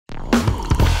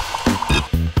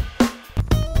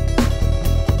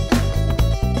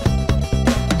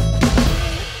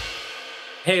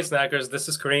Hey, Snackers, this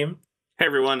is Kareem. Hey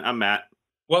everyone, I'm Matt.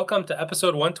 Welcome to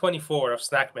episode 124 of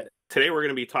Snack Minute. Today we're going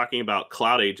to be talking about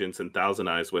cloud agents and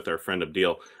ThousandEyes with our friend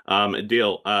Abdiel.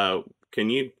 Abdiel, can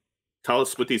you tell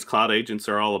us what these cloud agents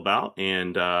are all about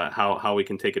and how we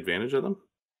can take advantage of them?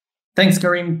 Thanks,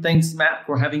 Kareem. Thanks, Matt,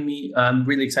 for having me. I'm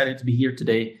really excited to be here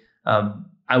today.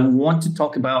 I want to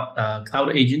talk about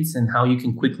cloud agents and how you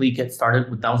can quickly get started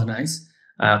with ThousandEyes.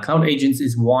 Cloud agents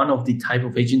is one of the type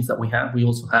of agents that we have. We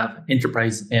also have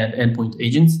enterprise and endpoint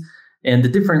agents. And the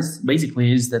difference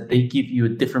basically is that they give you a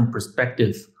different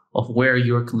perspective of where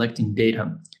you're collecting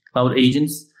data. Cloud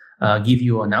agents give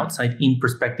you an outside-in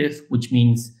perspective, which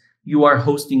means you are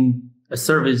hosting a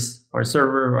service or a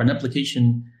server or an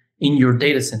application in your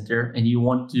data center, and you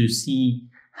want to see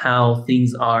how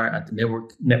things are at the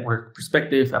network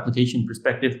perspective, application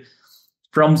perspective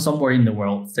from somewhere in the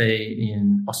world, say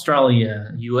in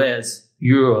Australia, US,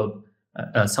 Europe,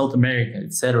 South America,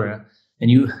 etc. And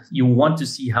you want to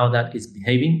see how that is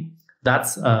behaving.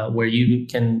 That's where you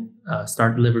can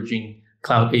start leveraging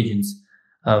cloud agents.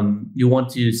 You want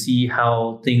to see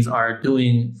how things are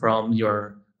doing from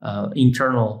your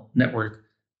internal network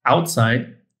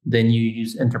outside, then you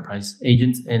use enterprise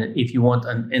agents. And if you want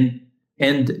an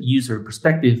end user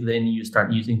perspective, then you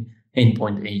start using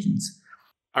endpoint agents.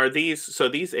 Are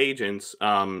these agents?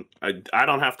 I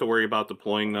don't have to worry about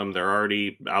deploying them. They're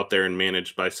already out there and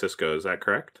managed by Cisco. Is that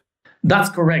correct? That's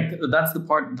correct. That's the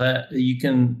part that you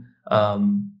can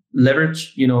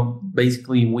leverage.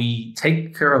 Basically, we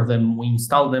take care of them, we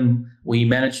install them, we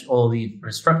manage all the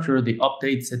infrastructure, the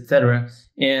updates, etc.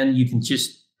 And you can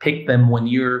just pick them when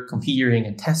you're configuring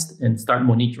a test and start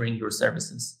monitoring your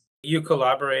services. You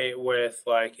collaborate with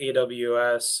like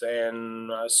AWS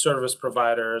and service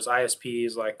providers,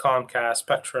 ISPs like Comcast,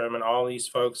 Spectrum, and all these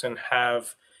folks, and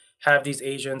have these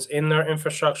agents in their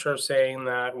infrastructure saying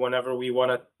that whenever we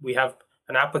have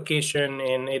an application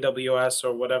in AWS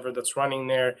or whatever that's running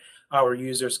there, our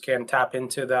users can tap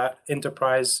into that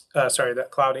that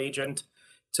cloud agent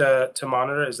to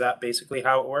monitor. Is that basically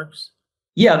how it works?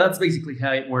 Yeah, that's basically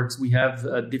how it works. We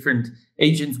have different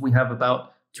agents. We have about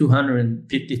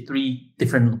 253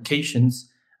 different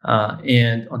locations.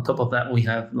 And on top of that, we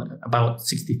have about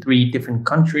 63 different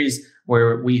countries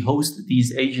where we host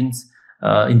these agents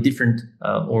in different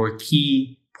or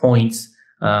key points,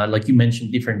 like you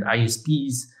mentioned, different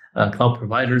ISPs, cloud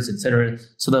providers, etc.,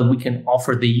 so that we can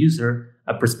offer the user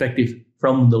a perspective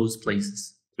from those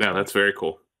places. Yeah, that's very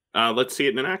cool. Let's see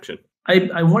it in action.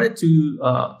 I wanted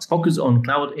to focus on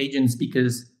cloud agents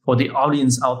because for the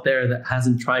audience out there that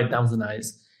hasn't tried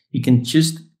ThousandEyes, you can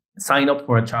just sign up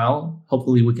for a trial.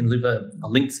 Hopefully, we can leave a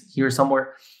link here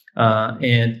somewhere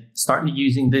and start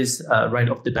using this right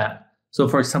off the bat. So,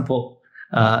 for example,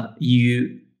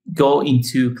 you go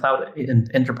into cloud and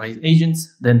enterprise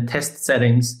agents, then test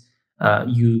settings.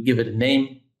 You give it a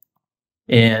name,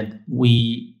 and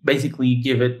we basically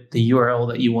give it the URL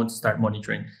that you want to start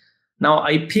monitoring. Now,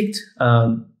 I picked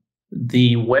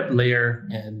the web layer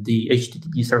and the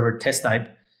HTTP server test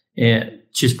type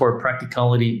just for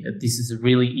practicality. This is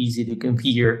really easy to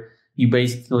configure. You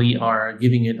basically are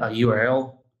giving it a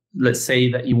URL. Let's say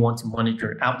that you want to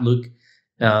monitor Outlook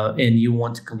and you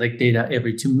want to collect data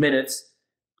every 2 minutes.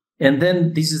 And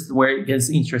then this is where it gets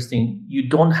interesting. You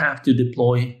don't have to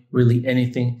deploy really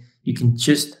anything. You can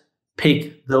just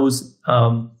pick those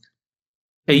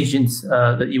agents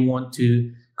that you want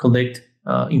to collect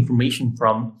information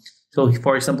from. So,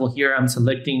 for example, here I'm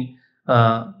selecting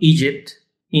Egypt,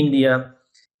 India.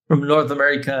 From North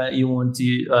America, you want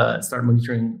to start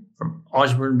monitoring from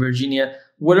Osborne, Virginia.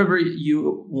 Whatever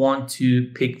you want to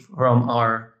pick from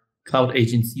our cloud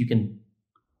agents, you can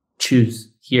choose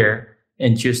here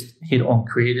and just hit on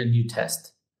create a new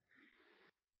test.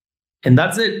 And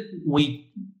that's it.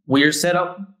 We're set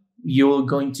up. You're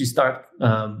going to start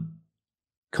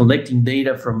collecting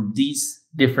data from these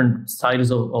different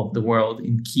sides of the world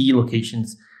in key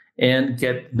locations and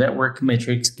get network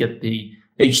metrics, get the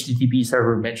HTTP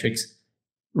server metrics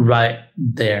right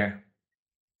there.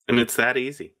 And it's that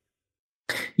easy.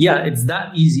 Yeah, it's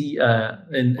that easy.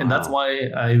 And Wow. that's why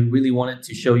I really wanted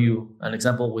to show you an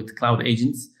example with cloud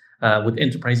agents. With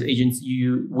enterprise agents,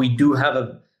 we do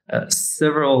have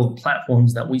several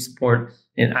platforms that we support.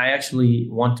 And I actually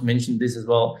want to mention this as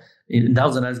well. In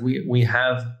ThousandEyes, we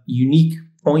have unique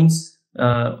points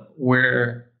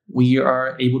where we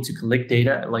are able to collect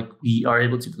data, like we are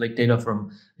able to collect data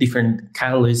from different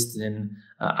catalysts and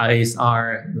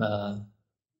ISR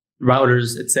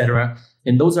routers, etc.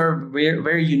 And those are very,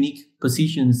 very unique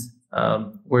positions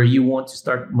where you want to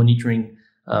start monitoring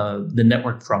the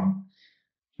network from.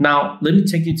 Now, let me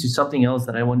take you to something else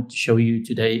that I want to show you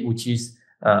today, which is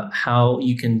how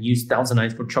you can use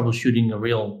ThousandEyes for troubleshooting a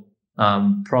real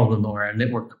problem or a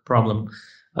network problem.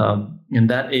 And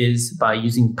that is by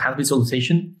using path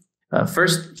visualization.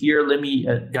 First, here, let me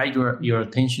guide your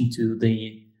attention to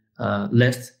the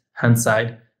left-hand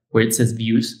side where it says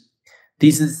views.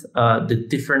 This is the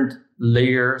different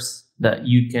layers that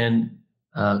you can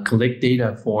collect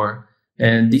data for.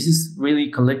 And this is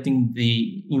really collecting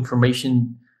the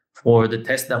information for the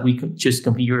test that we could just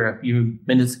configure a few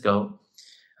minutes ago,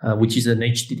 which is an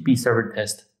HTTP server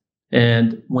test.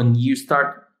 And when you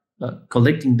start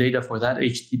collecting data for that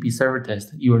HTTP server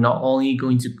test, you are not only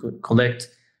going to collect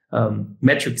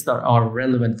metrics that are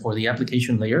relevant for the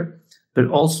application layer, but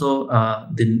also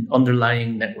the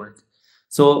underlying network.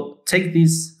 So take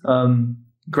this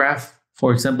graph,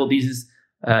 for example. This is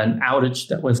an outage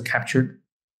that was captured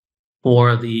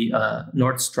for the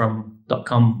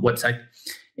Nordstrom.com website.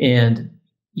 And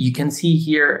you can see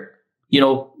here,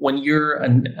 when you're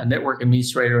a network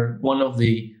administrator, one of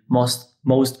the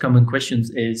most common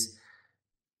questions is,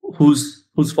 whose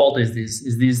fault is this?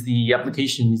 Is this the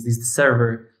application? Is this the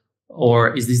server?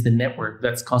 Or is this the network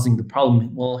that's causing the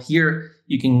problem? Well, here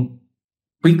you can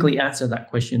quickly answer that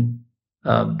question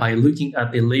by looking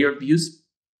at the layered views.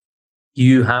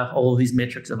 You have all of these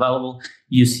metrics available.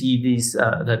 You see these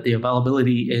that the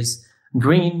availability is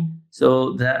green.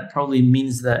 So that probably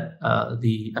means that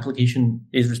the application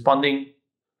is responding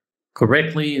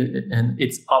correctly and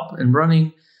it's up and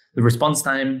running. The response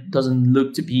time doesn't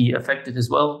look to be affected as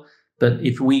well. But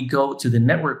if we go to the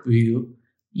network view,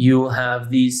 you'll have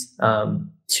these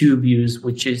two views,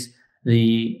 which is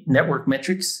the network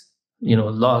metrics,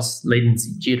 loss,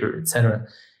 latency, jitter, etc.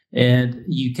 And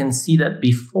you can see that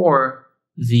before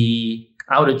the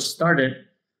outage started,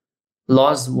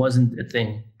 loss wasn't a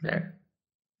thing there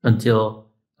until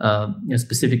a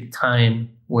specific time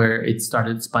where it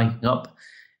started spiking up.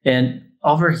 And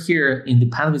over here in the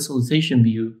path visualization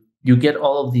view, you get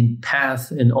all of the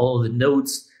path and all of the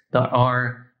nodes that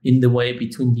are in the way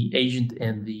between the agent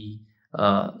and the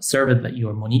servant that you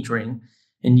are monitoring.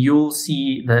 And you'll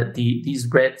see that these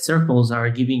red circles are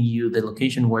giving you the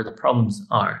location where the problems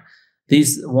are.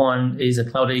 This one is a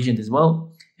cloud agent as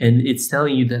well. And it's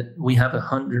telling you that we have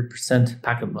 100%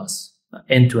 packet loss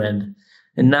end to end.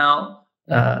 And now,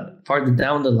 farther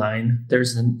down the line,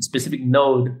 there's a specific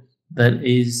node that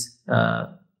is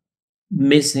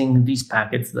missing these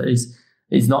packets, that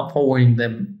is not forwarding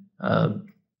them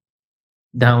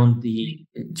down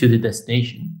to the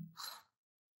destination.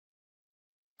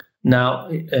 Now,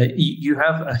 you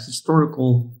have a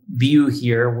historical view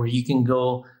here where you can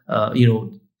go,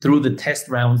 through the test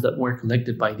rounds that were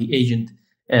collected by the agent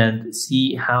and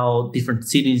see how different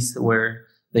cities where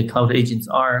the cloud agents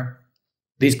are.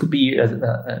 This could be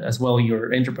as well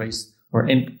your enterprise or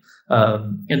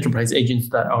enterprise agents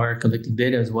that are collecting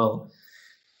data as well.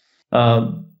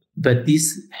 But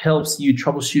this helps you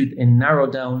troubleshoot and narrow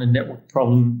down a network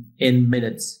problem in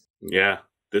minutes. Yeah,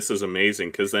 this is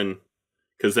amazing because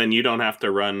then you don't have to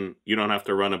run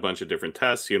a bunch of different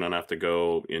tests. You don't have to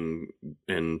go in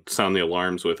and sound the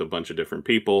alarms with a bunch of different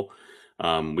people.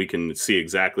 We can see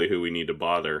exactly who we need to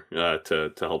bother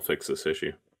to help fix this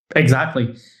issue.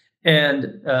 Exactly.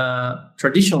 And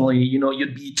traditionally,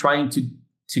 you'd be trying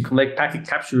to collect packet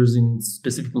captures in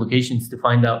specific locations to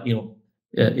find out,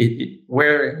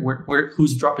 where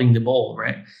who's dropping the ball,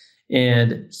 right?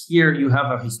 And here you have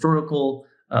a historical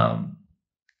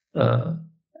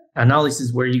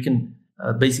analysis where you can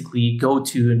basically go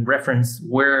to and reference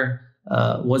where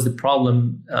was the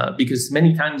problem, because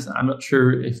many times, I'm not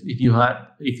sure if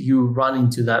you run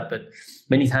into that, but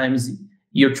many times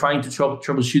you're trying to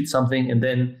troubleshoot something and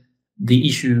then the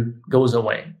issue goes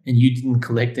away and you didn't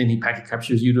collect any packet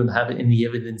captures, you don't have any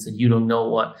evidence, and you don't know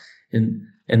what, and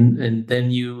then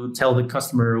you tell the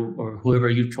customer or whoever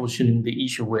you're troubleshooting the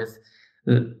issue with,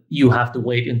 you have to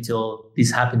wait until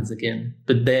this happens again.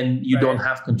 But then you don't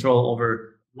have control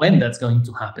over when that's going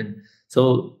to happen.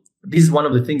 So this is one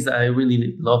of the things that I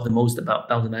really love the most about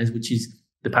ThousandEyes, which is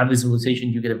the path visualization.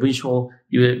 You get a visual,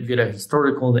 you get a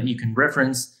historical that you can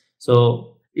reference.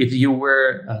 So if you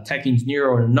were a tech engineer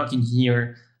or a NOC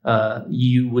engineer,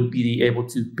 you would be able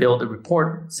to build a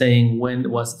report saying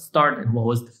when was the start and what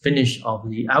was the finish of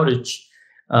the outage,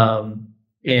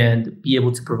 and be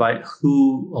able to provide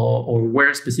who or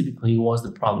where specifically was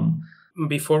the problem.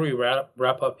 Before we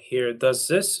wrap up here, does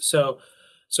this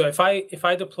so if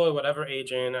I deploy whatever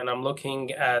agent and I'm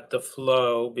looking at the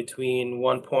flow between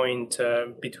one point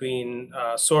between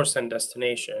source and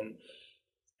destination,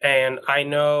 and I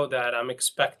know that I'm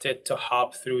expected to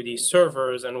hop through these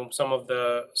servers, and some of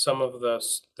the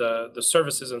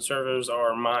services and servers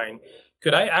are mine,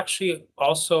 could I actually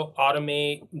also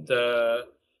automate the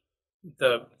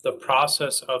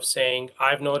process of saying,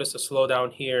 I've noticed a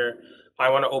slowdown here. I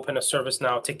want to open a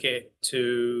ServiceNow ticket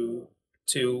to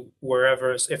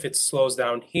wherever. If it slows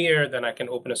down here, then I can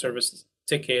open a service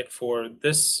ticket for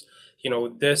this,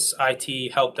 this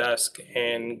IT help desk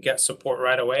and get support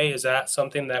right away. Is that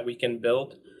something that we can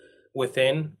build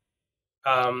within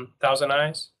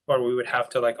ThousandEyes, or we would have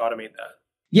to like automate that?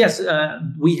 Yes,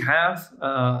 we have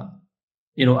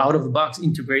out of the box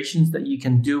integrations that you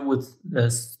can do with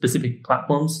specific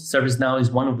platforms. ServiceNow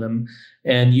is one of them,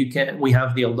 and we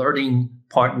have the alerting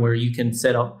part where you can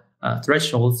set up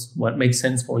thresholds, what makes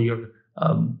sense for your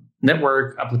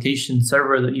network application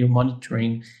server that you're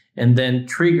monitoring, and then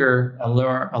trigger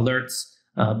alerts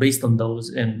based on those,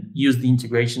 and use the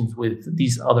integrations with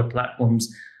these other platforms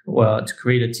to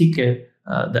create a ticket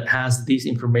that has this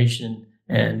information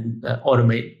and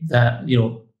automate that,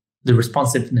 the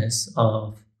responsiveness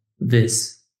of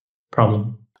this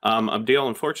problem. Abdiel,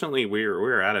 unfortunately,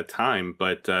 we're out of time,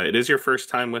 but it is your first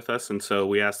time with us, and so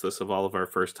we ask this of all of our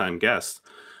first-time guests.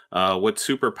 What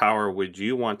superpower would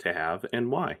you want to have,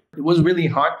 and why? It was really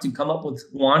hard to come up with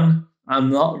one. I'm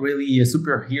not really a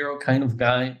superhero kind of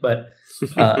guy, but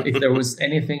if there was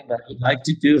anything that I'd like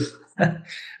to do,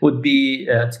 would be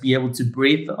to be able to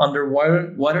breathe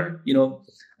underwater.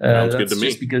 Sounds good to me.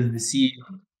 Just because the sea.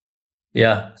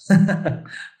 Yeah.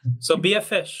 So be a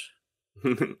fish.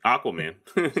 Aquaman.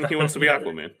 He wants to be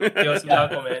Aquaman. He wants to be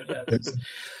Aquaman. Yes.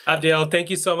 Abdiel, thank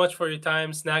you so much for your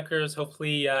time, Snackers.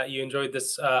 Hopefully you enjoyed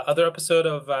this other episode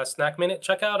of Snack Minute.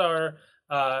 Check out our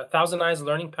ThousandEyes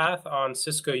learning path on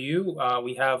CiscoU.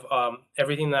 We have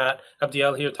everything that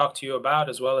Abdiel here talked to you about,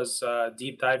 as well as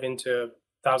deep dive into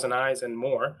ThousandEyes and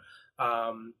more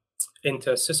into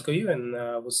CiscoU. And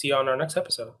we'll see you on our next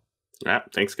episode. Yeah,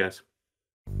 thanks, guys.